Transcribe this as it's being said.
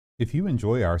If you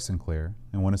enjoy Our Sinclair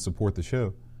and want to support the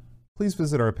show, please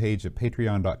visit our page at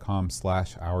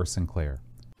patreon.com/Our Sinclair.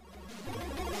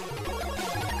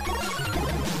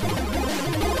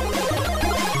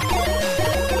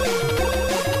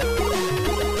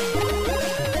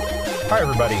 Hi,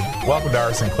 everybody. Welcome to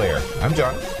Our Sinclair. I'm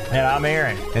John. And I'm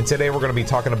Aaron. And today we're going to be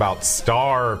talking about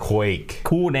Starquake.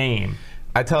 Cool name.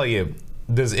 I tell you,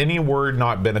 does any word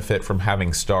not benefit from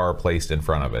having star placed in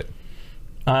front of it?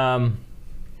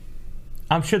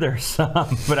 I'm sure there's some,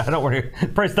 but I don't want to.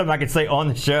 Probably something I could say on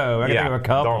the show. I can think of a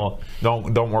couple.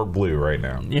 Don't work blue right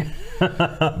now. Yeah.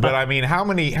 But I mean, how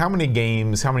many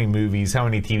games, how many movies, how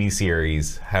many TV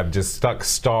series have just stuck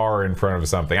star in front of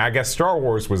something? I guess Star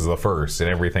Wars was the first, and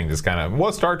everything just kind of.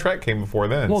 Well, Star Trek came before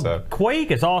then. Well, so.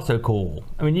 Quake is also cool.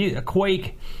 I mean,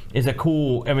 Quake is a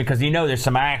cool. I mean, because there's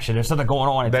some action, there's something going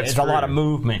on. It's a lot of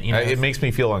movement. It makes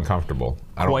me feel uncomfortable.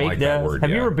 I don't like that word.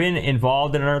 Have you ever been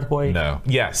involved in an earthquake? No.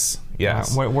 Yes.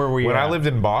 Where were you? When I lived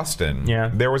in Boston,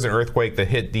 there was an earthquake that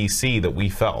hit D.C. that we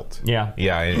felt. Yeah.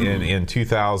 In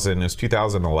 2000, it was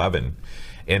 2011,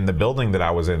 and the building that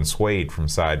I was in swayed from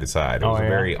side to side. It was a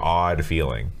very odd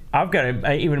feeling. I've got an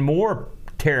even more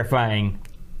terrifying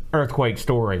earthquake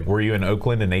story. Were you in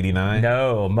Oakland in '89?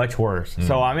 No, much worse.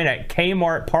 So I'm in a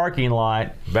Kmart parking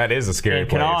lot. That is a scary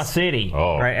place. In Kanawha City.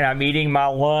 Oh. Right, and I'm eating my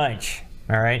lunch.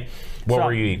 All right. What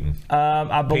were you eating?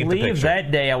 I believe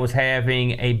that day I was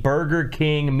having a Burger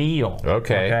King meal.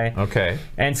 Okay.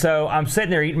 And so I'm sitting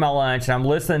there eating my lunch, and I'm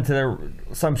listening to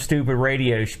some stupid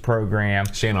radio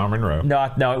program. Shane Monroe.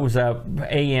 No, it was a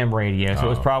AM radio, so it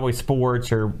was probably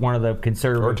sports or one of the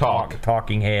conservative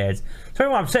talking heads. So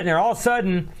anyway, I'm sitting there, all of a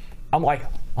sudden, I'm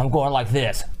going like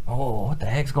this. Oh, what the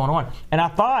heck's going on? And I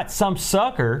thought some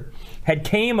sucker had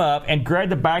came up and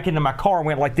grabbed the back into my car and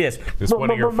went like this. Just one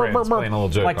of your friends playing a little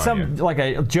joke like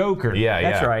a joker. Yeah,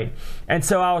 that's right. And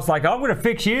so I was like, I'm going to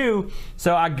fix you.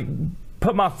 So I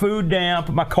put my food down,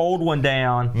 put my cold one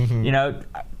down,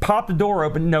 pop the door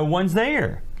open, no one's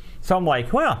there. So I'm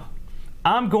like, well,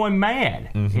 I'm going mad,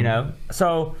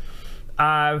 So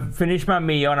I finished my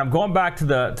meal and I'm going back to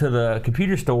the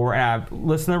computer store and I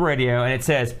listen to the radio and it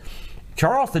says,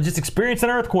 Charleston just experienced an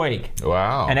earthquake.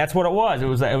 Wow. And that's what it was. It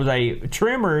was a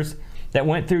tremors that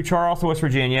went through Charleston, West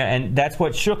Virginia, and that's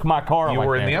what shook my car. You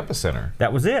were in the epicenter.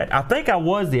 That was it. I think I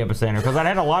was the epicenter because I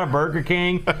had a lot of Burger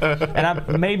King, and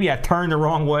I turned the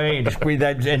wrong way and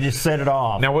just set it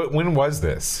off. Now, when was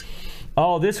this?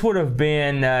 Oh, this would have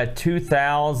been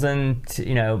 2000.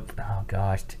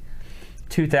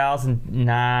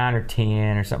 2009 or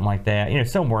 10 or something like that.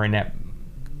 Somewhere in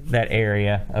that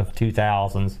area of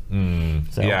 2000s.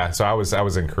 So I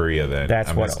was in Korea then.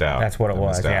 That's what it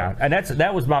was. Yeah, and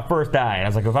that was my first diet. I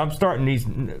was like, if I'm starting these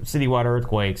citywide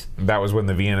earthquakes. That was when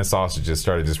the Vienna sausages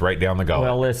started just right down the gullet.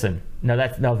 Well, listen,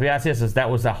 that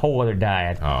was a whole other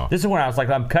diet. Oh. This is when I was like,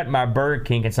 I'm cutting my Burger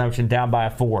King consumption down by a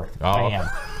fourth. Oh. Bam.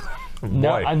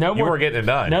 No more. You were getting it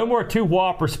done. No more 2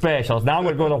 Whopper specials. Now I'm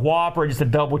going to go to Whopper, just a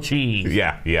double cheese.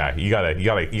 Yeah. You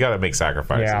gotta make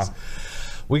sacrifices. Yeah.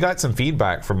 We got some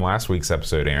feedback from last week's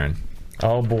episode, Aaron.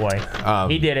 Oh boy,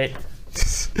 he did it.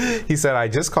 He said, I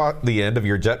just caught the end of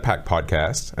your Jetpack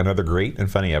podcast, another great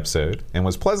and funny episode, and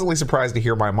was pleasantly surprised to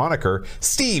hear my moniker,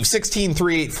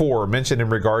 Steve16384, mentioned in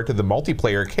regard to the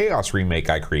multiplayer Chaos remake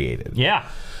I created. Yeah.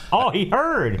 Oh, he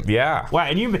heard. Yeah. Wow,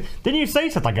 and didn't you say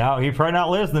something like, oh, he's probably not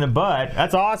listening, but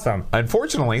that's awesome.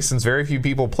 Unfortunately, since very few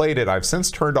people played it, I've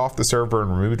since turned off the server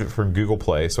and removed it from Google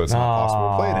Play, so it's not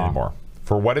possible to play it anymore.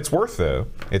 For what it's worth, though,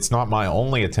 it's not my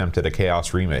only attempt at a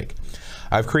Chaos remake.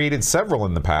 I've created several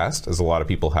in the past, as a lot of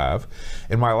people have,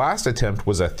 and my last attempt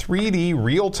was a 3D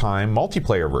real-time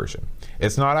multiplayer version.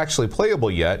 It's not actually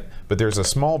playable yet, but there's a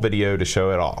small video to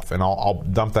show it off, and I'll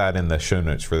dump that in the show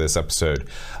notes for this episode.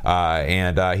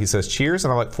 And he says, cheers,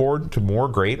 and I look forward to more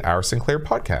great Our Sinclair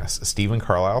podcasts, Stephen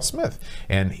Carlisle Smith.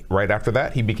 And right after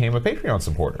that, he became a Patreon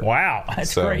supporter. Wow,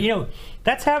 that's great.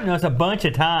 That's happened to us a bunch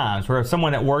of times where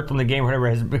someone that worked on the game or whatever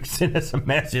has sent us a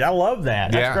message. I love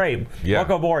that. That's great. Yeah.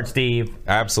 Welcome aboard, Steve.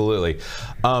 Absolutely.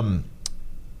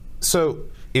 So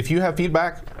if you have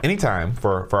feedback anytime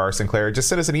for Our Sinclair, just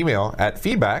send us an email at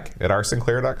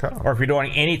feedback@oursinclair.com. Or if you're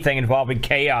doing anything involving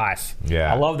Chaos.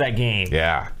 Yeah. I love that game.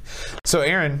 Yeah. So,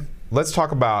 Aaron, let's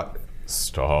talk about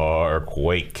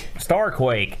Starquake.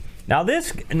 Starquake. Now,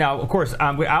 of course,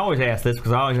 I always ask this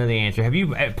because I always know the answer. Have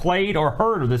you played or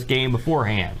heard of this game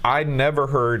beforehand? I'd never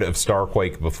heard of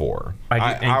Starquake before.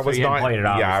 I was not played it.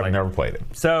 Obviously. Yeah, I've never played it.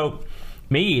 So,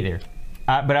 me either.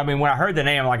 But I mean, when I heard the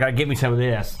name, I'm like, give me some of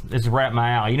this. This is right up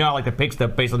my alley. I like to pick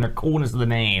stuff based on the coolness of the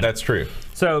name. That's true.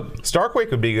 So,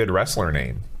 Starquake would be a good wrestler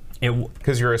name.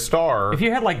 Because you're a star. If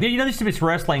you had there used to be this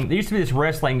wrestling. There used to be this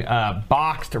wrestling,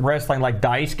 boxed wrestling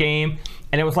dice game,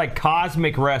 and it was like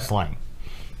cosmic wrestling.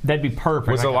 That'd be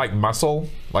perfect. Was it like Muscle,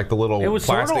 like the little it was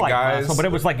plastic sort of like guys? Muscle, but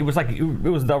it was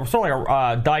sort of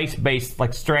like a dice-based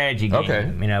strategy game.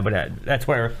 Okay. But that's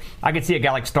where I could see a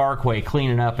guy like Starquake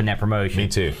cleaning up in that promotion. Me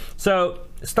too. So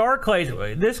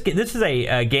Starquake, this is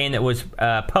a game that was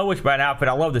published by an outfit.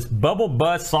 I love this, Bubble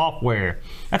Buzz Software.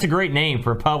 That's a great name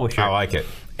for a publisher. I like it.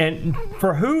 And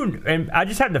and I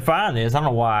just had to find this. I don't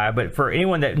know why, but for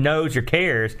anyone that knows or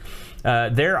cares,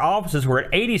 their offices were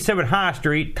at 87 High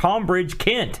Street, Tonbridge,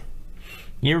 Kent.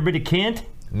 You ever been to Kent?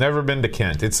 Never been to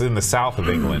Kent. It's in the south of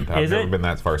England. I've never been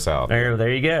that far south.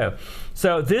 There you go.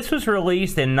 So this was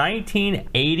released in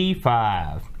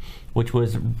 1985, which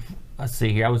was, let's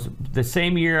see here, I was the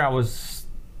same year I was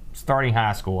starting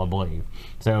high school, I believe.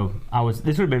 So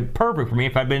this would have been perfect for me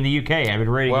if I'd been in the UK. I'd been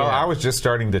ready to go. Well, I was just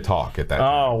starting to talk at that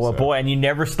time. Oh, well, boy, and you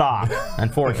never stopped,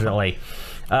 unfortunately.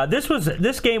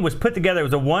 This game was put together. It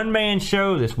was a one-man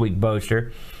show this week,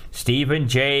 Boaster. Stephen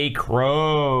J.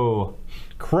 Crow.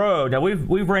 Now,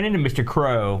 we've run into Mr.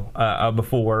 Crow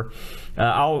before.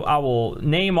 I will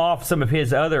name off some of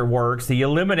his other works. The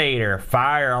Eliminator,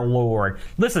 Fire Lord.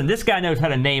 Listen, this guy knows how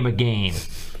to name a game.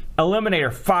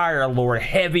 Eliminator, Fire Lord,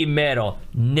 Heavy Metal,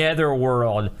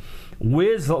 Netherworld,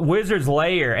 Wizard's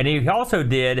Lair, and he also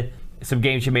did some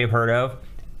games you may have heard of,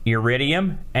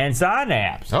 Iridium and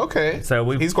Synapse. Okay. So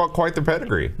he's got quite the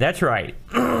pedigree. That's right.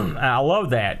 I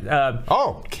love that.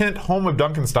 Kent, home of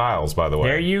Duncan Styles, by the way.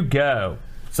 There you go.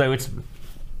 So it's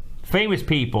famous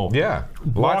people. Yeah.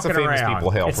 Lots of famous people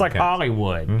hail from It's like Kent.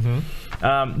 Hollywood.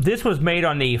 Mm-hmm. This was made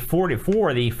on the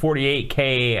 48K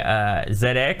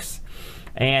ZX.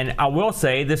 And I will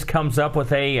say this comes up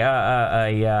with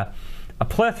a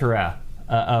plethora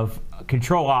of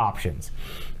control options.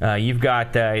 You've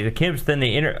got the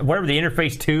Kimpston, whatever the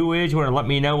Interface 2 is. You want to let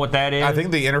me know what that is? I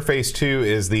think the Interface 2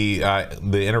 is the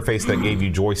interface that gave you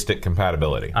joystick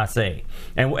compatibility. I see.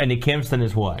 And the Kimpston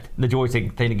is what? The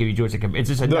joystick thing to give you joystick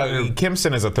compatibility. It's just another...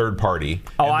 Kimpston is a third party.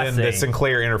 Oh, and I then see. the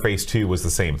Sinclair Interface 2 was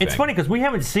the same thing. It's funny because we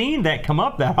haven't seen that come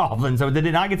up that often. So did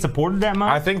it not get supported that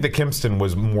much? I think the Kimpston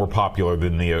was more popular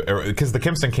than because the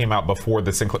Kimpston came out before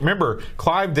the Sinclair. Remember,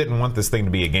 Clive didn't want this thing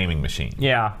to be a gaming machine.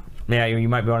 Yeah, you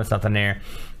might be onto something there.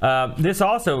 This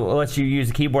also lets you use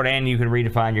the keyboard and you can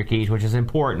redefine your keys, which is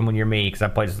important when you're me because I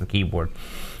play this with the keyboard.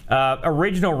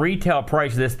 Original retail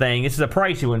price of this thing, this is a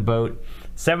pricey one, Boat,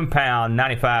 £7,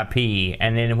 95p.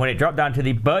 And then when it dropped down to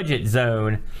the budget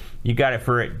zone, you got it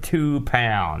for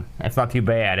 £2. That's not too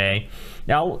bad, eh?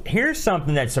 Now, here's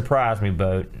something that surprised me,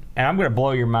 Boat, and I'm going to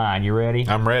blow your mind. You ready?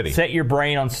 I'm ready. Set your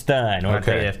brain on stun when I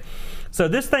say this. So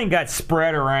this thing got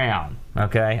spread around,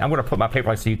 okay? I'm going to put my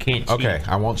paper so you can't cheat. Okay,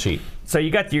 I won't cheat. So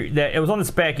you got it was on the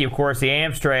Specky, of course, the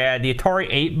Amstrad, the Atari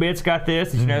 8-bits got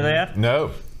this. Did you know that?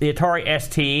 No. The Atari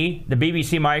ST, the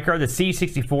BBC Micro, the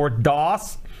C64,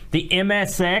 DOS, the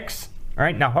MSX. All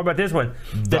right, now how about this one?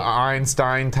 The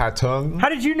Einstein Tatung. How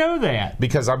did you know that?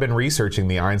 Because I've been researching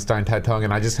the Einstein Tatung,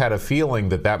 and I just had a feeling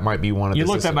that might be one of the You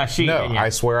looked at my sheet, No, didn't you? I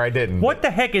swear I didn't. What the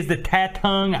heck is the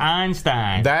Tatung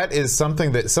Einstein? That is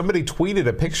something that somebody tweeted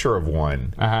a picture of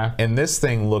one, and this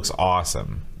thing looks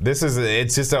awesome.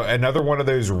 It's just another one of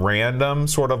those random,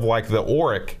 sort of like the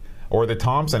Auric or the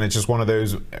Thompson. It's just one of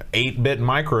those 8-bit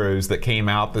micros that came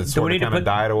out that sort of kind of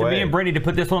died away. Do me and Brady to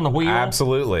put this on the wheel?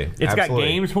 Absolutely. It's got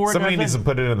games for it. Somebody needs to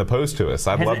put it in the post to us.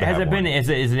 I'd love to have one. Is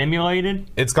it emulated?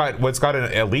 It's got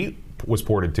an Elite was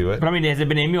ported to it. But I mean, has it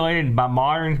been emulated by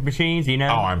modern machines? You know?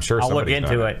 Oh, I'm sure. I'll look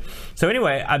into it. So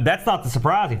anyway, that's not the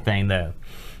surprising thing, though.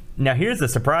 Now here's the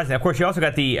surprising. Of course, you also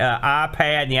got the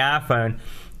iPad and the iPhone.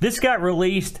 This got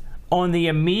released on the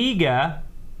Amiga.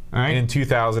 Right. In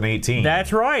 2018.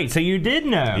 That's right. So you did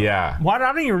know. Yeah. Why? I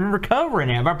don't even remember covering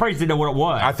it. But I probably didn't know what it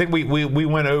was. I think we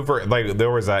went over, like,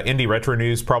 there was Indie Retro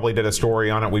News probably did a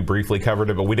story on it. We briefly covered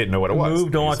it, but we didn't know what it was.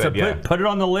 Moved on. Said, so put it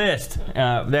on the list.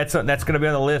 That's going to be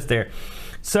on the list there.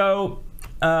 So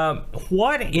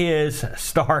what is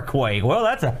Starquake? Well,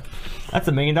 that's a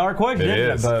 $1 million question,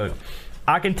 isn't it, Bo?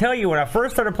 I can tell you when I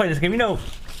first started playing this game,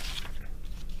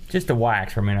 just to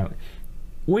wax for a minute,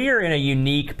 we are in a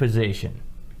unique position.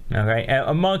 Okay,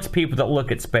 amongst people that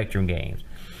look at Spectrum games,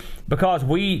 because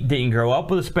we didn't grow up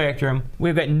with a Spectrum,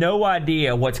 we've got no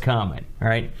idea what's coming,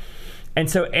 right? And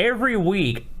so every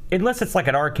week, unless it's like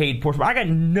an arcade portion, I got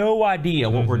no idea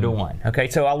what we're doing. Okay,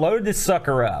 so I loaded this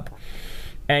sucker up,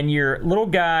 and your little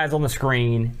guy's on the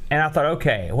screen, and I thought,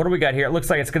 okay, what do we got here? It looks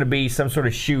like it's going to be some sort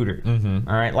of shooter,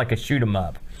 all right, like a shoot 'em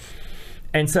up.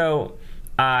 And so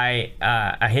I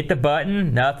hit the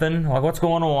button, nothing. Like, what's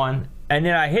going on? and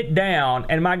then I hit down,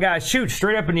 and my guy shoots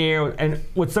straight up in the air and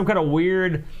with some kind of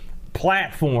weird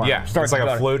platform. Yeah, it's like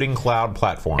a floating cloud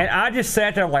platform. And I just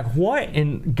sat there like, what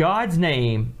in God's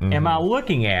name am I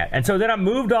looking at? And so then I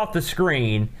moved off the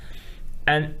screen,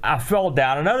 and I fell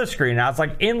down another screen. And I was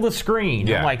like, endless screen.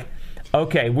 Yeah. I'm like,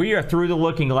 okay, we are through the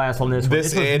looking glass on this one.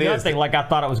 This was nothing like I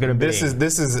thought it was going to be.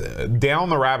 This is down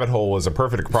the rabbit hole is a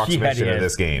perfect approximation of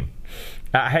this game.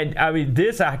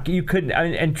 You couldn't,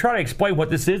 and try to explain what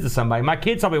this is to somebody. My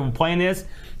kid saw me playing this.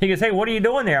 He goes, hey, what are you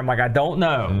doing there? I'm like, I don't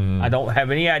know. I don't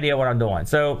have any idea what I'm doing.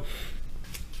 So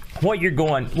what you're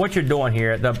doing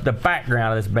here, the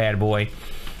background of this bad boy,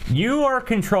 you are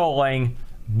controlling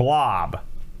Blob.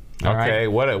 Okay,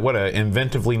 what a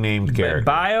inventively named character.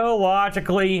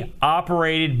 Biologically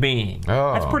operated being.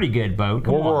 Oh. That's pretty good, Bo.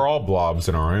 Well, we're all blobs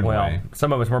in our own way.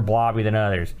 Some of us more blobby than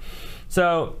others.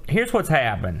 So here's what's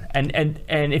happened, and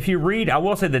if you read, I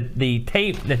will say that the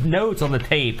notes on the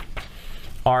tape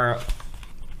are.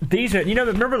 These are,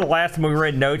 remember the last time we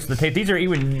read notes on the tape? These are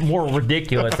even more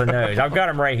ridiculous than those. I've got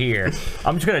them right here. I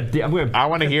want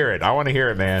to hear it. I want to hear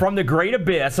it, man. From the great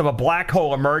abyss of a black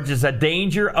hole emerges a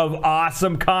danger of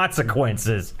awesome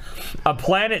consequences. A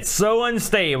planet so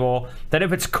unstable that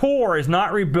if its core is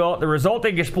not rebuilt, the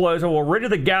resulting explosion will rid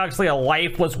the galaxy a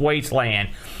lifeless wasteland.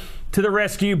 To the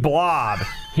rescue, Blob,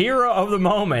 hero of the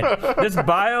moment. This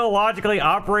biologically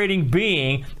operating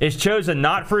being is chosen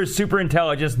not for his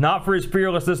superintelligence, not for his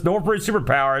fearlessness, nor for his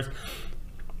superpowers.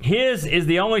 His is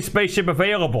the only spaceship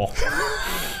available.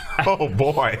 Oh,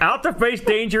 boy. Out to face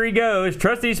danger he goes.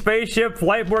 Trusty spaceship,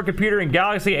 flight board computer, and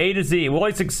galaxy A to Z. Will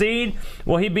he succeed?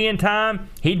 Will he be in time?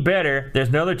 He'd better. There's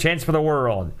no other chance for the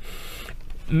world.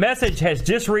 Message has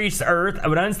just reached Earth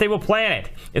of an unstable planet.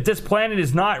 If this planet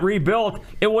is not rebuilt,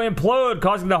 it will implode,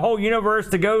 causing the whole universe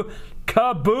to go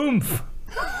kaboom.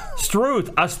 Struth,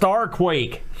 a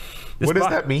starquake. What does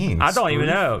that mean? I don't even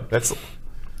know. That's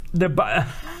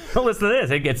listen to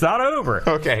this. It's not over.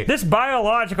 Okay. This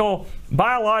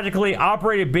biologically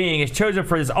operated being is chosen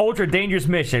for this ultra dangerous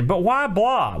mission. But why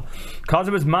Blob? Because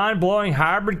of his mind-blowing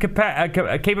hybrid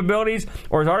capabilities,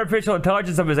 or his artificial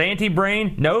intelligence of his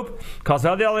anti-brain? Nope. Because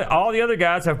all the other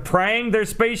guys have pranged their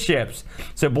spaceships.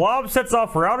 So Blob sets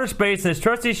off for outer space in his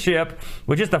trusty ship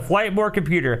with just a flight board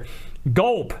computer.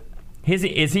 Gulp.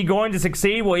 Is he going to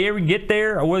succeed? Will he ever get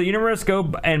there? Or will the universe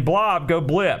go and Blob go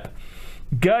blip?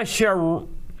 Gusharudies.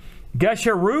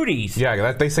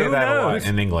 Yeah, they say that a lot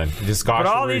in England. Just but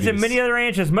all these and many other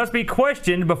answers must be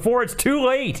questioned before it's too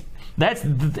late.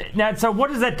 So what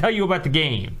does that tell you about the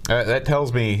game? That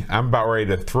tells me I'm about ready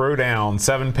to throw down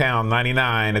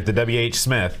 £7.99 at the W.H.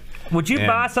 Smith. Would you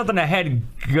buy something that had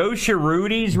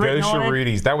Gosharudies written on it?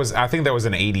 Gosharudies. I think that was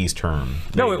an 80s term.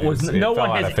 No, it was. No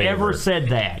one has ever said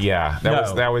that. Yeah,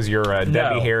 that was your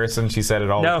Debbie Harrison. She said it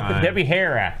all the time. No, Debbie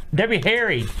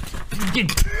Harry.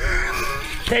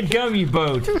 That gummy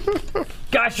boat.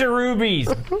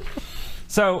 Gosharubies.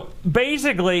 So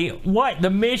basically, what the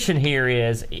mission here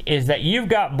is that you've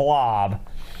got Blob,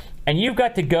 and you've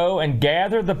got to go and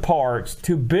gather the parts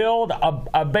to build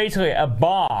basically a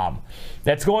bomb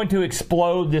that's going to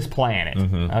explode this planet.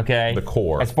 Okay, the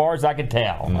core, as far as I can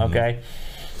tell. Okay,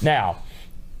 now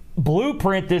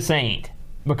blueprint this ain't,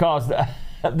 because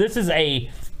this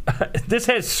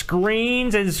has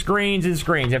screens and screens and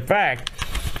screens. In fact,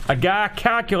 a guy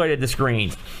calculated the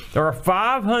screens. There are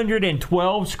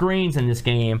 512 screens in this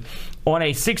game on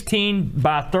a 16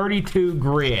 by 32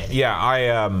 grid.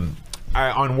 Yeah,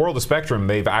 on World of Spectrum,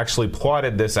 they've actually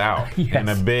plotted this out in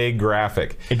a big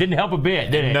graphic. It didn't help a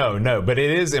bit, did it? No, but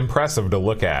it is impressive to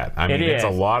look at. I mean, it's a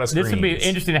lot of screens. This would be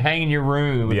interesting to hang in your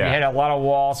room if you had a lot of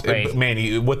wall space.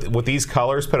 Man, with these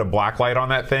colors, put a black light on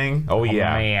that thing. Oh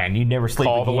yeah. Man, you'd never sleep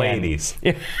Call again. the ladies.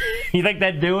 You think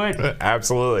that'd do it?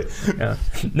 Absolutely. Yeah.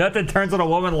 Nothing turns on a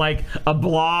woman like a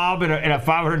blob in a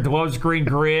 512 screen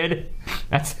grid.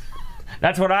 That's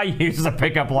what I use as a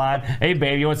pickup line. Hey,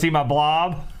 baby, you want to see my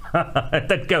blob?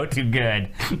 That'd go too good.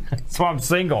 That's why I'm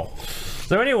single.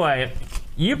 So anyway,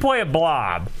 you play a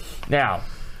blob. Now,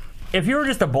 if you were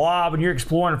just a blob and you're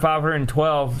exploring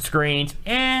 512 screens,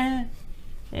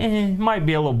 it might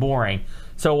be a little boring.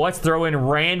 So let's throw in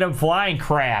random flying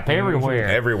crap everywhere.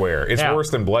 Everywhere. It's worse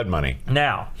than blood money.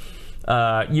 Now,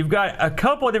 you've got a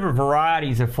couple of different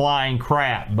varieties of flying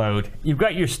crap, Boat. You've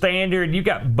got your standard, you've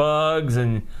got bugs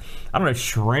and, I don't know,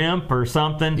 shrimp or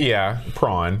something. Yeah,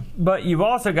 prawn. But you've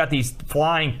also got these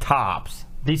flying tops.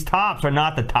 These tops are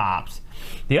not the tops.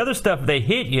 The other stuff, if they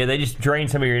hit you, they just drain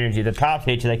some of your energy. The tops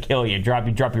hit you, they kill you, drop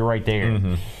you right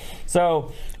there.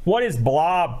 So, what is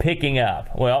Blob picking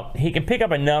up? Well, he can pick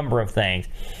up a number of things.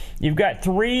 You've got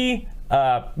 3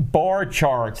 bar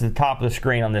charts at the top of the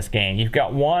screen on this game. You've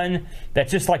got one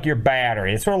that's just like your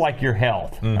battery. It's sort of like your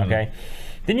health. Okay.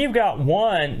 Then you've got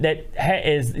one that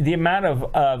is the amount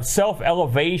of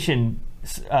self-elevation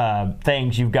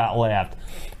things you've got left.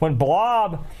 When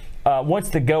Blob wants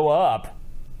to go up,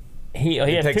 he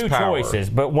has two choices.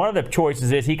 But one of the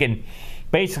choices is he can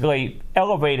basically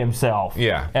elevate himself.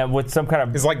 Yeah. With some kind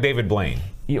of... It's like David Blaine.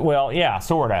 Well, yeah,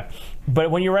 sort of.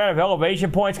 But when you're out of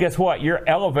elevation points, guess what? Your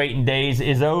elevating days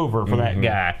is over for that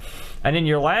guy. And then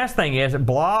your last thing is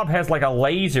Blob has like a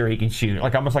laser he can shoot,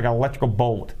 like almost like an electrical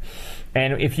bolt.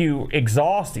 And if you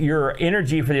exhaust your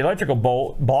energy for the electrical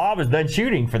bolt, Blob is done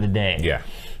shooting for the day. Yeah.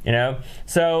 You know?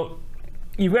 So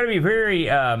you've got to be very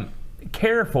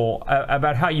careful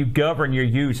about how you govern your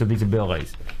use of these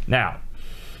abilities. Now,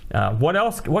 what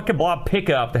else? What can Blob pick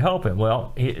up to help him?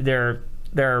 Well, there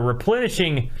are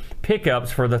replenishing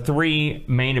pickups for the 3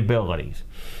 main abilities.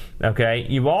 Okay,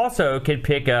 you also can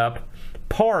pick up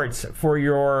parts for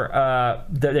your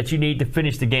that you need to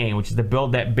finish the game, which is to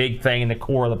build that big thing in the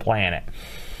core of the planet.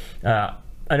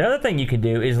 Another thing you can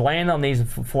do is land on these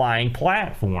flying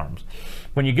platforms.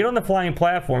 When you get on the flying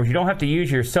platforms, you don't have to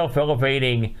use your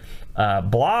self-elevating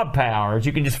blob powers.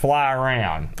 You can just fly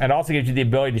around. It also gives you the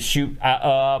ability to shoot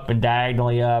up and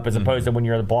diagonally up, as opposed to when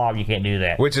you're the blob, you can't do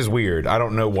that. Which is weird. I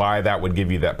don't know why that would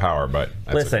give you that power, but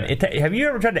that's listen. okay. Have you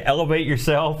ever tried to elevate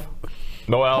yourself?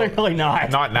 Well, Clearly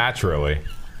not. Not naturally.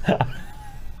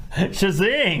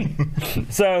 Shazing!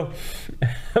 So,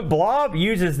 Blob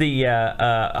uses the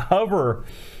hover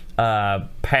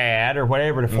pad or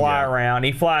whatever to fly around.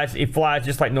 He flies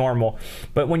just like normal.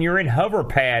 But when you're in hover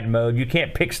pad mode, you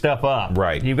can't pick stuff up.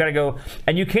 Right. You've got to go,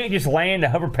 and you can't just land the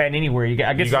hover pad anywhere.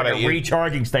 I guess it's like a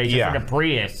recharging station. Yeah. It's like a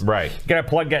Prius. Right. You got to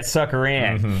plug that sucker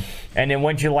in, and then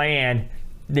once you land,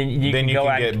 then you can go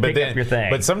out and pick up your thing.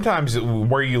 But sometimes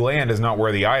where you land is not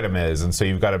where the item is, and so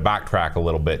you've got to backtrack a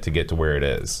little bit to get to where it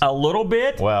is. A little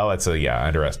bit? Well, that's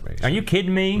underestimation. Are you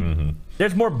kidding me?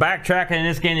 There's more backtracking in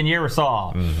this game than you ever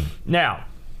saw. Now,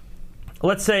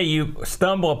 let's say you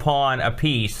stumble upon a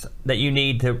piece that you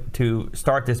need to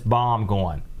start this bomb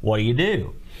going. What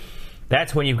do?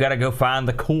 That's when you've got to go find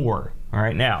the core. All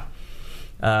right, now,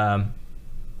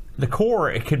 the core,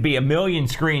 it could be a million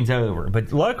screens over,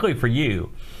 but luckily for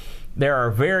you, there are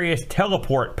various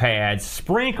teleport pads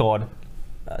sprinkled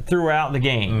throughout the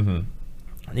game.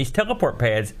 These teleport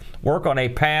pads work on a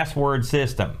password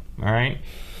system, all right?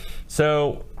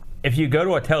 So if you go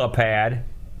to a telepad,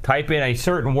 type in a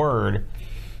certain word,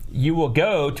 you will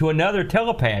go to another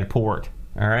telepad port,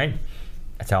 all right?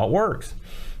 That's how it works.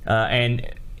 And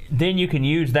then you can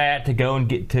use that to go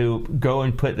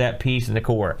and put that piece in the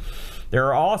core. There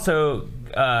are also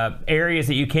areas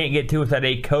that you can't get to without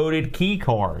a coded key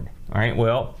card. All right,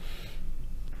 well,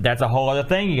 that's a whole other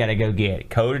thing you got to go get.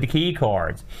 Coded key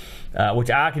cards, which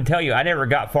I can tell you, I never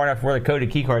got far enough where the coded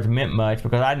key cards meant much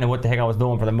because I didn't know what the heck I was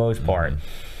doing for the most part.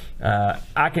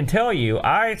 I can tell you,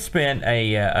 I spent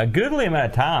a goodly amount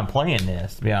of time playing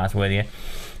this, to be honest with you.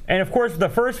 And of course, for the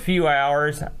first few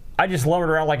hours, I just lumbered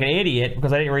around like an idiot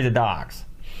because I didn't read the docs.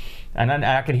 And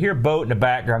I could hear Boat in the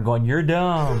background going, "You're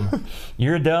dumb.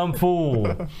 You're a dumb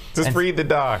fool." Just read the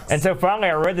docs. And so finally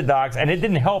I read the docs, and it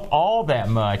didn't help all that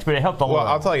much, but it helped a lot. Well,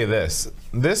 I'll tell you this.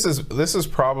 This is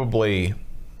probably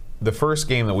the first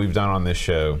game that we've done on this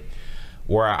show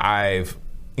where I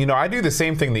do the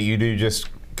same thing that you do, just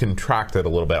contracted a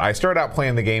little bit. I start out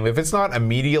playing the game. If it's not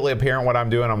immediately apparent what I'm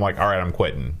doing, I'm like, all right, I'm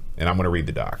quitting, and I'm going to read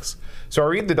the docs. So I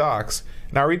read the docs,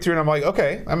 and I read through, and I'm like,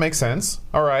 okay, that makes sense.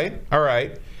 All right.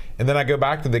 And then I go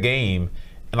back to the game,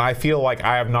 and I feel like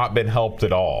I have not been helped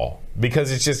at all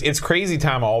because it's crazy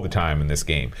time all the time in this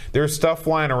game. There's stuff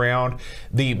flying around.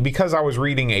 Because I was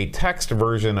reading a text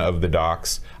version of the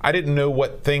docs, I didn't know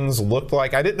what things looked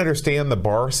like. I didn't understand the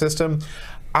bar system.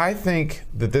 I think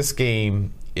that this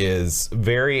game is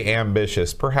very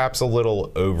ambitious, perhaps a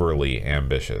little overly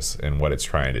ambitious in what it's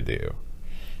trying to do.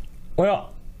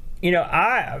 Well,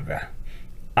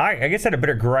 I guess I had a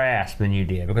better grasp than you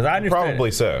did because I understood.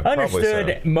 Probably so. I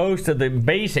understood most of the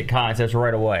basic concepts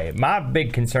right away. My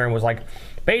big concern was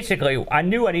basically, I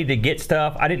knew I needed to get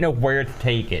stuff. I didn't know where to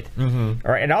take it. All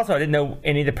right, and also I didn't know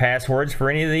any of the passwords for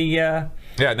any of the.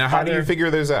 Yeah. Now, how do you figure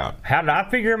those out? How did I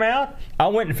figure them out? I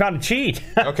went and found a cheat.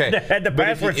 Okay. that had the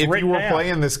passwords if you were down.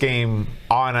 playing this game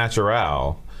au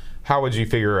naturel, how would you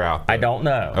figure out? I don't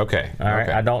know. Okay. All right.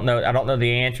 Okay. I don't know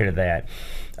the answer to that.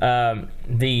 And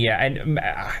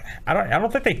I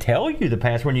don't think they tell you the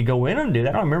password when you go in and do that.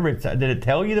 I don't remember. Did it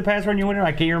tell you the password when you went in?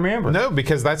 I can't remember. No,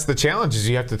 because that's the challenge. Is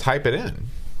you have to type it in.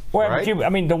 Well, right? but I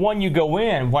mean, the one you go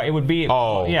in, it would be.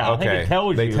 Oh, yeah, okay. I think it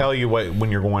tells they you. tell you when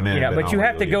you're going in. Yeah, but you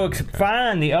have to go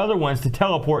find the other ones to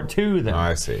teleport to them.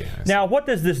 I see. Now, what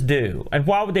does this do? And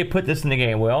why would they put this in the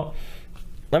game? Well,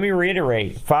 let me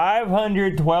reiterate.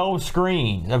 512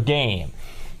 screens of game.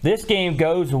 This game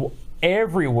goes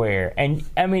everywhere. And,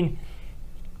 I mean,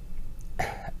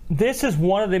 this is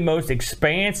one of the most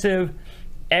expansive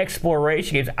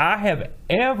exploration games I have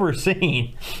ever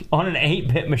seen on an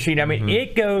 8-bit machine. I mean,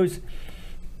 it goes...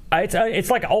 It's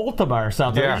like Ultima or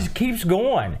something. Yeah. It just keeps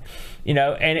going, you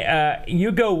know. And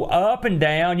you go up and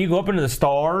down. You go up into the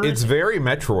stars. It's very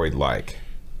Metroid-like.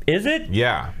 Is it?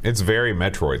 Yeah, it's very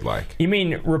Metroid-like. You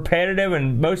mean repetitive,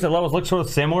 and most of the levels look sort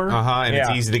of similar? And Yeah.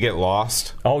 it's easy to get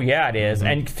lost. Oh yeah, it is.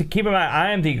 And to keep in mind,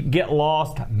 I am the get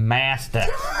lost master.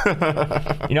 You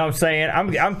know what I'm saying?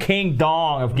 I'm King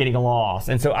Dong of getting lost,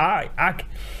 and so I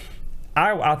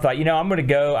thought, you know, I'm going to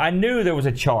go. I knew there was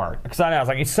a chart because I was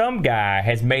like, some guy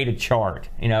has made a chart,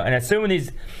 you know, and assuming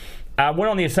these, I went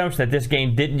on the assumption that this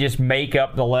game didn't just make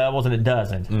up the levels, and it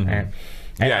doesn't. And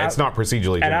Yeah, it's not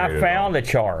procedurally And generated. I found the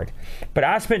chart, but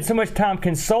I spent so much time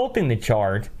consulting the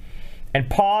chart and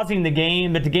pausing the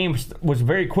game that the game was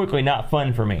very quickly not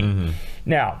fun for me.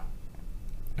 Now,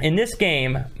 in this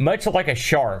game, much like a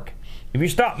shark, if you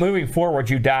stop moving forward,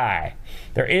 you die.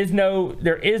 There is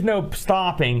no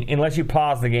stopping unless you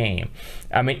pause the game.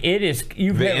 I mean, it is.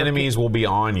 The enemies will be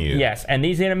on you. Yes, and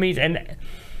these enemies, and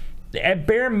at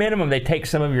bare minimum, they take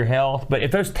some of your health. But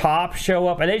if those tops show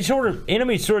up, and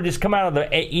enemies sort of just come out of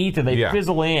the ether, they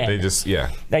fizzle in. They just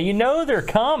Now you know they're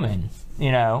coming.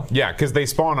 You know. Yeah, because they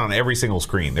spawn on every single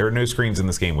screen. There are no screens in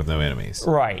this game with no enemies.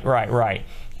 Right.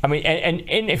 I mean,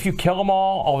 and if you kill them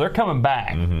all, they're coming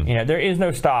back. You know, there is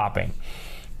no stopping.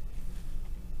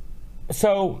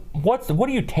 So what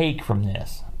do you take from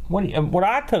this? What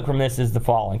I took from this is the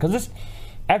following, because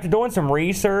after doing some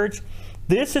research,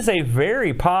 this is a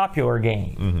very popular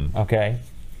game. Okay,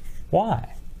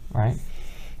 why? Right?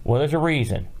 Well, there's a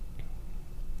reason.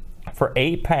 For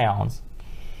 £8,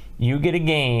 you get a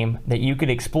game that you could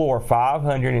explore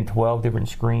 512 different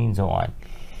screens on,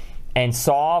 and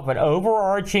solve an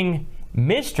overarching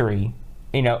mystery,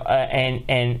 you know,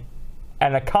 and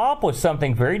accomplish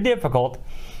something very difficult,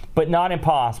 but not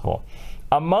impossible.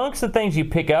 Amongst the things you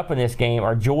pick up in this game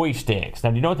are joysticks.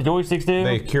 Now, do you know what the joysticks do?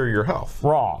 They cure your health.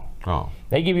 Wrong. Oh.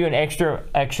 They give you an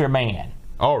extra man.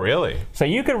 Oh, really? So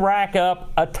you can rack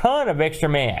up a ton of extra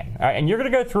man, all right, and you're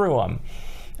going to go through them.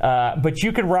 But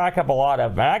you could rack up a lot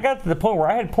of them. And I got to the point where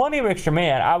I had plenty of extra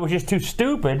man. I was just too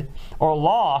stupid or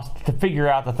lost to figure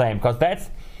out the thing, because that's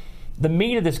the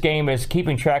meat of this game, is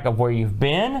keeping track of where you've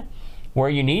been, where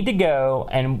you need to go,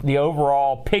 and the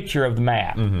overall picture of the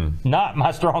map. Not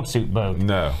my strong suit, Bo.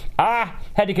 No. I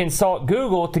had to consult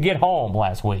Google to get home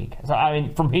last week. So, I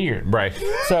mean, from here. Right.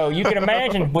 So you can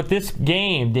imagine what this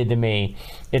game did to me.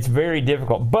 It's very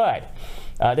difficult. But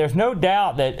there's no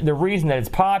doubt that the reason that it's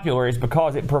popular is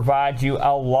because it provides you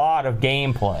a lot of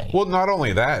gameplay. Well, not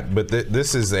only that, but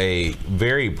this is a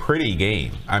very pretty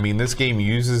game. I mean, this game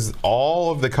uses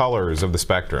all of the colors of the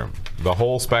spectrum, the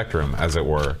whole spectrum, as it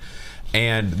were.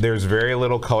 And there's very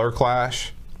little color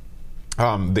clash.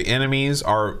 The enemies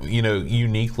are, you know,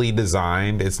 uniquely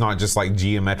designed. It's not just like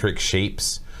geometric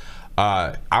shapes.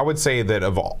 I would say that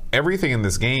of everything in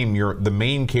this game, the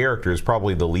main character is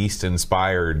probably the least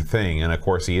inspired thing. And of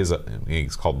course, he's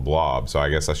called Blob, so I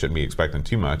guess I shouldn't be expecting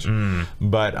too much.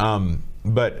 But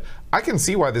I can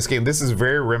see why this is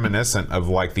very reminiscent of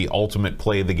like the ultimate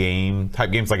play the game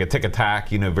type games, like a Tic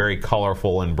Tac, you know, very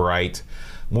colorful and bright.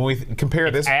 When we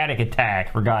compare this, Attic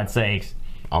Attack, for God's sakes.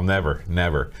 I'll never.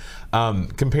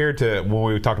 Compared to when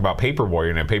we talked about Paper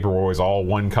Warrior, and Paper Warrior is all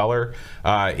one color,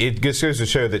 it just goes to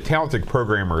show that talented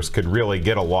programmers could really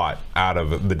get a lot out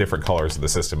of the different colors of the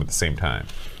system at the same time.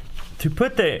 To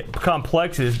put the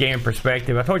complexity of this game in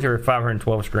perspective, I told you there were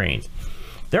 512 screens.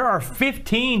 There are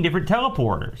 15 different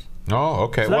teleporters. Oh,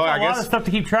 okay. So Well, that's I a lot guess of stuff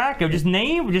to keep track of. Just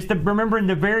remembering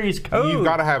the various codes. you've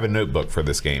got to have a notebook for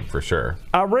this game for sure.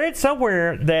 I read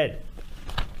somewhere that,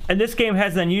 and this game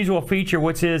has an unusual feature,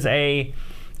 which is a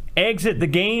exit the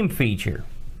game feature.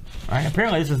 All right,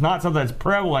 apparently this is not something that's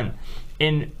prevalent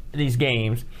in these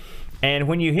games. And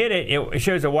when you hit it, it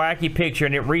shows a wacky picture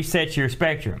and it resets your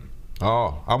spectrum.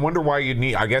 Oh, I wonder why you'd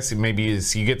need. I guess maybe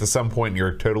is you get to some point and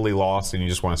you're totally lost and you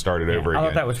just want to start it over again. I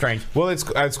thought that was strange. Well,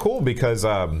 it's cool because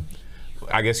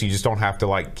I guess you just don't have to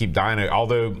like keep dying.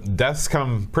 Although deaths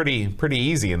come pretty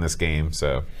easy in this game,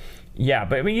 so. Yeah,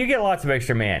 but I mean, you get lots of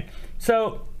extra man.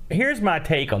 So here's my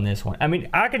take on this one. I mean,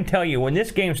 I can tell you when this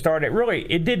game started,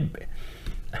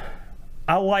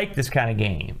 I like this kind of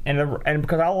game, and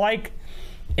because I like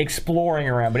exploring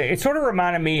around. But it sort of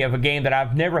reminded me of a game that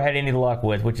I've never had any luck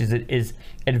with, which is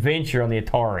Adventure on the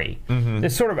Atari.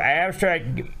 This sort of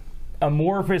abstract,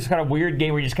 amorphous, kind of weird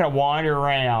game where you just kind of wander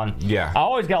around. Yeah. I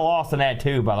always got lost in that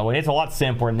too, by the way. It's a lot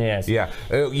simpler than this. Yeah.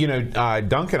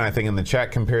 Duncan, I think, in the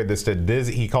chat compared this to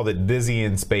Dizzy. He called it Dizzy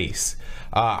in Space.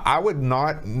 I would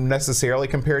not necessarily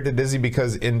compare it to Dizzy,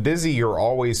 because in Dizzy you're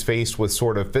always faced with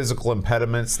sort of physical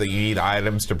impediments that you need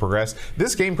items to progress.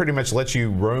 This game pretty much lets you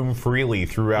roam freely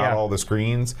throughout all the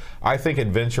screens. I think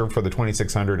Adventure for the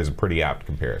 2600 is a pretty apt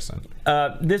comparison.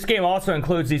 This game also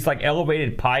includes these like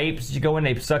elevated pipes. You go in,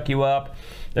 they suck you up.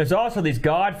 There's also these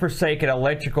godforsaken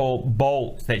electrical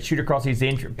bolts that shoot across these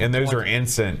entries. And those are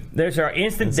instant. Those are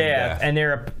instant death, and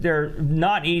they're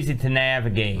not easy to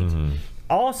navigate.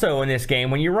 Also in this game,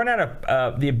 when you run out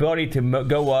of the ability to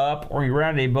go up, or you run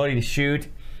out of the ability to shoot,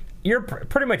 you're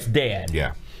pretty much dead.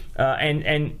 Yeah.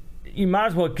 And you might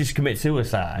as well just commit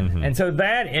suicide. And so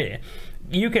that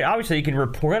you can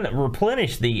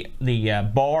replenish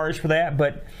the bars for that,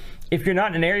 but if you're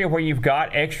not in an area where you've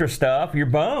got extra stuff, you're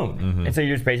boned, and so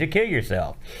you're just basically kill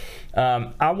yourself.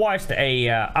 I watched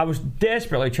I was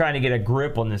desperately trying to get a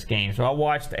grip on this game, so I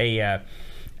watched a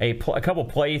couple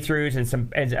playthroughs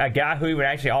and a guy who even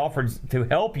actually offered to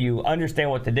help you understand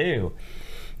what to do.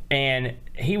 And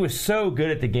he was so good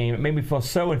at the game, it made me feel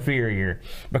so inferior,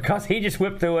 because he just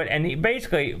whipped through it. And he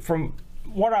basically, from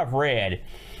what I've read,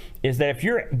 is that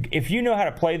if you know how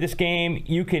to play this game,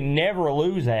 you can never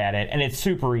lose at it, and it's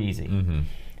super easy.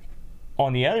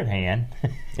 On the other hand,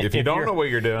 if you don't know what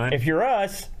you're doing, if you're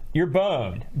us, you're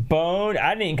boned.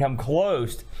 I didn't come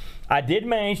close. I did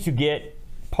manage to get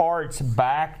parts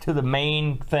back to the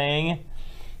main thing.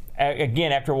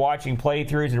 Again, after watching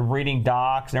playthroughs and reading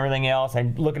docs and everything else,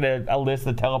 and looking at a list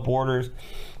of the teleporters,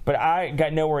 but I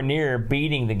got nowhere near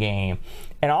beating the game.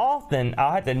 And often,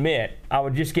 I have to admit, I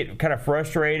would just get kind of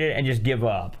frustrated and just give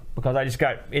up, because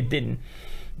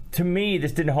to me,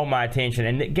 this didn't hold my attention.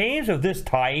 And the games of this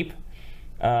type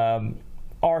are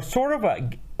sort of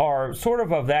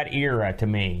of that era to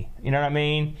me. You know what I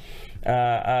mean?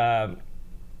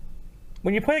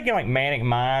 When you play a game like Manic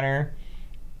Miner,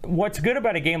 what's good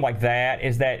about a game like that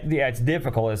is that, it's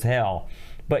difficult as hell,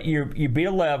 but you beat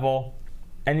a level,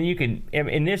 and then you can,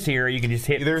 in this era, you can just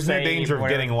hit. There's no danger of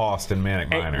getting lost in Manic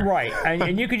Miner. Right,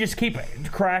 and you can just keep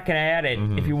cracking at it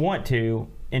if you want to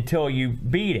until you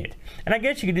beat it. And I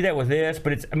guess you could do that with this,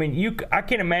 but I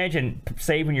can't imagine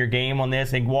saving your game on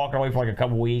this and walking away for like a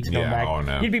couple weeks, going back. Oh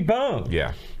no. You'd be boned.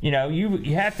 Yeah.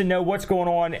 You have to know what's going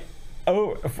on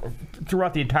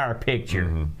throughout the entire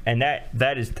picture, and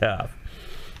that is tough.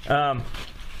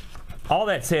 All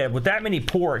that said, with that many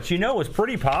ports, it was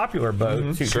pretty popular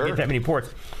boat to get that many ports.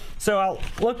 So I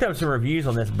looked up some reviews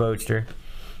on this boatster,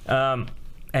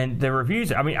 and the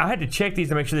reviews, I had to check these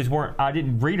to make sure I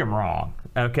didn't read them wrong.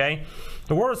 Okay,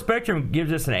 the World of Spectrum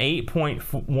gives us an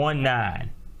 8.19,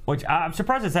 which I'm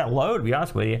surprised it's that low, to be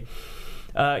honest with you.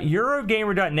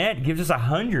 Eurogamer.net gives us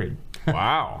 100.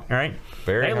 Wow. All right.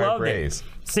 Very high praise.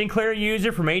 Sinclair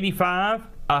User from 85,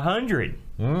 100.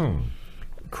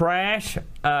 Crash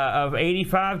of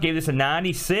 85 gave this a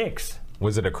 96.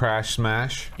 Was it a crash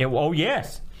smash? Oh,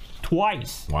 yes.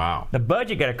 Twice. Wow. The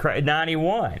budget got a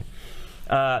 91.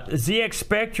 ZX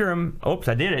Spectrum, oops,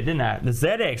 I did it, didn't I? The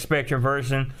ZX Spectrum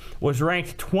version was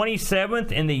ranked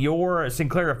 27th in the Your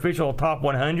Sinclair official top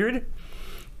 100.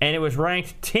 And it was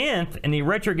ranked 10th in the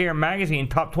Retro Gamer Magazine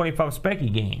top 25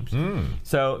 Specky games.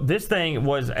 So this thing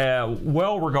was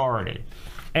well regarded.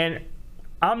 And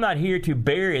I'm not here to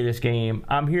bury this game.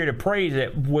 I'm here to praise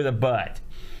it with a but.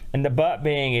 And the but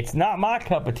being, it's not my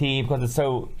cup of tea, because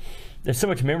there's so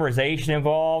much memorization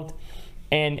involved.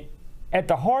 And at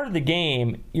the heart of the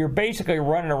game, you're basically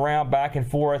running around back and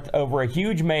forth over a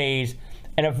huge maze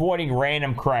and avoiding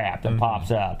random crap that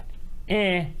pops up.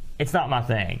 It's not my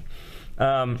thing.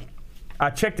 I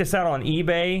checked this out on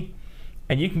eBay,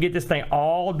 and you can get this thing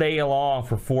all day long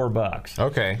for $4.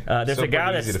 Okay. There's a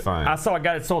guy easy to find. I saw a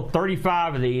guy that sold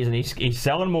 35 of these, and he's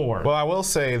selling more. Well, I will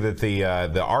say that the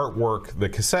artwork, the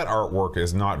cassette artwork,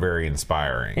 is not very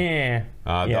inspiring.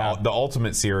 The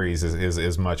Ultimate series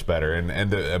is much better,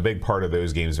 and a big part of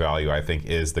those games' value, I think,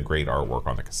 is the great artwork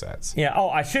on the cassettes. Yeah. Oh,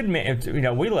 I should admit,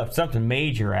 we left something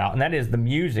major out, and that is the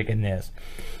music in this.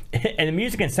 And the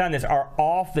music and sound in this are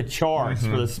off the charts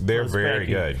for the. They're very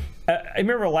good. I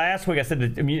remember last week I said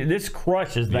that this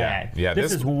crushes that. Yeah,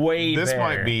 this is way better. This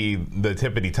might be the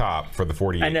tippity top for the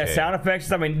 48K. And the sound effects,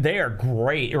 they are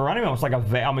great. It reminded me almost like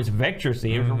almost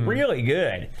Vectressy. It was really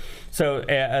good. So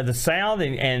the sound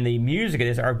and the music of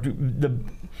this are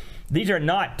these are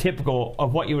not typical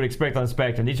of what you would expect on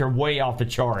Spectrum. These are way off the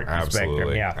chart. On Absolutely.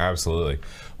 Spectrum. Yeah. Absolutely.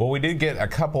 Well, we did get a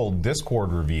couple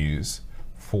Discord reviews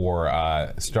for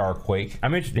Starquake.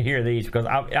 I'm interested to hear these because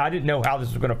I didn't know how this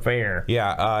was going to fare.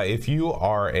 Yeah, if you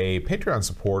are a Patreon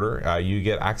supporter, you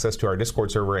get access to our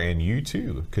Discord server, and you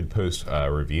too could post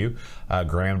a review.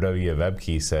 Graham W.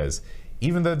 Vebke says,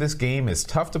 even though this game is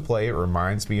tough to play, it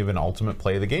reminds me of an Ultimate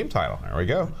Play of the Game title. There we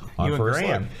go. You and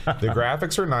Graham. The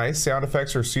graphics are nice, sound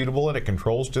effects are suitable, and it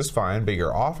controls just fine, but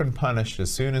you're often punished as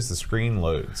soon as the screen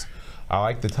loads. I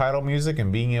like the title music,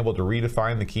 and being able to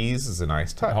redefine the keys is a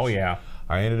nice touch. Oh, yeah.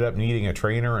 I ended up needing a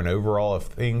trainer, and overall, if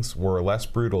things were less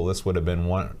brutal, this would have been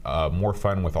more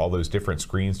fun with all those different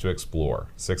screens to explore.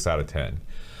 6 out of 10.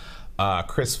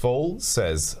 Chris Folds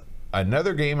says,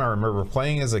 another game I remember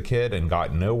playing as a kid and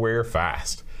got nowhere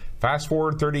fast. Fast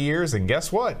forward 30 years, and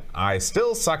guess what? I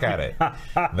still suck at it.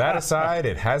 That aside,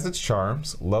 it has its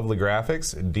charms, lovely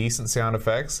graphics, decent sound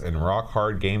effects, and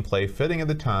rock-hard gameplay fitting at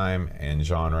the time and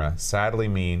genre. Sadly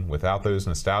mean, without those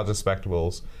nostalgia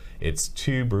spectacles, it's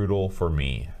too brutal for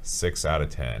me. 6 out of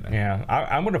 10. Yeah,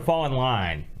 I'm going to fall in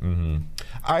line. Mm-hmm.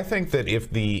 I think that if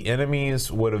the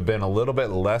enemies would have been a little bit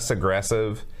less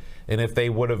aggressive, and if they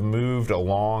would have moved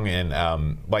along,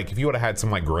 and like if you would have had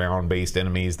some like ground-based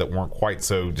enemies that weren't quite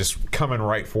so just coming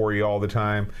right for you all the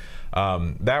time,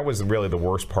 that was really the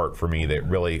worst part for me that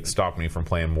really stopped me from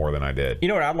playing more than I did. You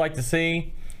know what I'd like to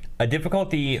see? A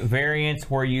difficulty variance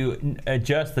where you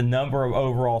adjust the number of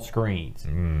overall screens.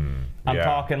 I'm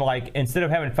talking like instead of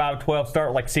having 512,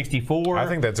 start like 64. I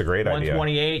think that's a great idea.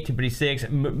 128, 256.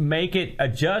 Make it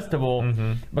adjustable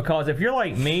because if you're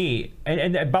like me,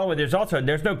 and by the way,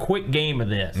 there's no quick game of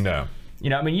this. No.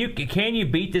 You know, I mean, can you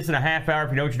beat this in a half hour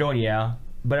if you know what you're doing? Yeah.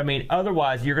 But I mean,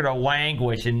 otherwise you're going to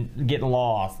languish and get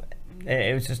lost.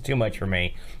 It was just too much for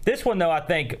me. This one though, I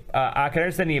think I can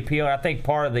understand the appeal. I think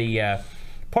part of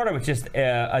it's just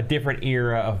a different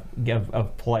era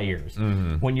of players.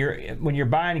 When you're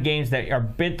buying games that are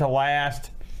bent to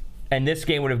last, and this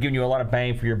game would have given you a lot of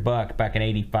bang for your buck back in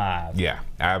 '85. Yeah,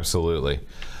 absolutely.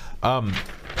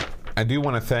 I do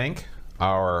want to thank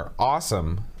our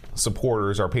awesome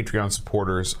supporters, our Patreon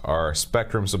supporters, our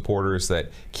Spectrum supporters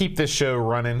that keep this show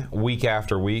running week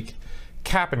after week.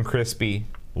 Cap'n Crispy,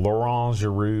 Laurent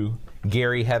Giroux,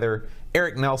 Gary Heather,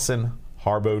 Eric Nelson,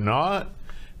 Harbo Knott,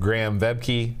 Graham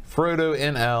Vebke, Frodo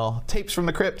NL, Tapes from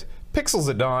the Crypt, Pixels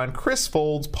at Dawn, Chris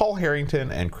Folds, Paul Harrington,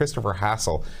 and Christopher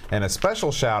Hassel. And a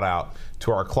special shout out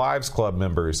to our Clives Club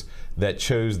members that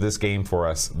chose this game for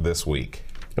us this week.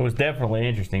 It was definitely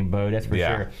interesting, Bo, that's for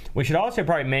sure. We should also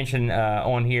probably mention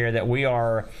on here that we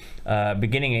are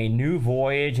beginning a new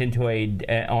voyage into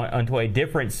a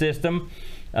different system.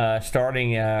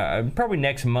 Starting probably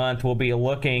next month, we'll be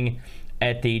looking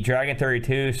at the Dragon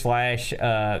 32 /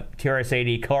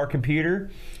 TRS-80 color computer.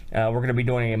 We're going to be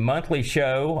doing a monthly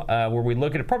show where we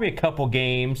look at probably a couple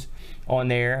games on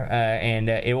there, and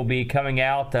it will be coming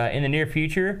out in the near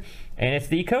future. And it's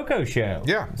the Coco Show.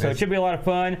 Yeah. So it should be a lot of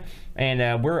fun. And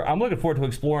I'm looking forward to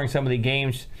exploring some of the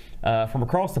games from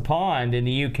across the pond in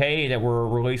the UK that were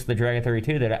released in the Dragon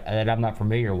 32 that I'm not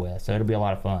familiar with. So it'll be a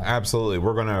lot of fun. Absolutely.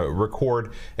 We're going to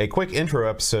record a quick intro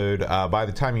episode. By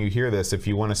the time you hear this, if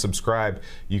you want to subscribe,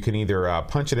 you can either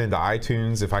punch it into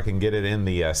iTunes if I can get it in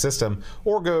the system,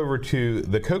 or go over to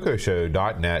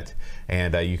thecocoshow.net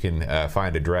and you can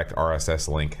find a direct RSS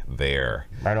link there.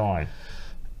 Right on.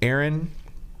 Aaron,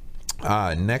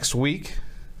 next week,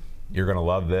 you're going to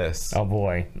love this. Oh,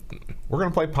 boy. We're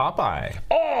going to play Popeye.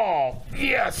 Oh,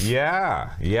 yes!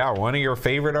 Yeah, one of your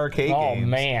favorite arcade games. Oh,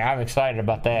 man, I'm excited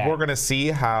about that. We're going to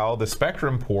see how the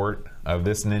Spectrum port of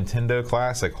this Nintendo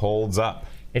Classic holds up.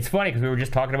 It's funny because we were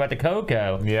just talking about the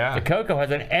Coco. Yeah. The Coco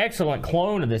has an excellent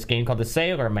clone of this game called the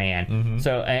Sailor Man.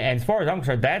 So, and as far as I'm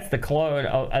concerned, that's the clone.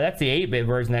 That's the 8-bit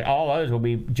version that all others will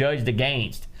be judged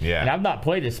against. Yeah. And I've not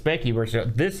played the Specky version.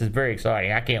 So this is very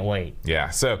exciting. I can't wait. Yeah.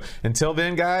 So until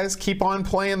then, guys, keep on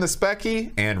playing the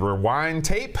Specky and rewind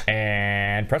tape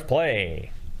And press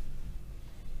play.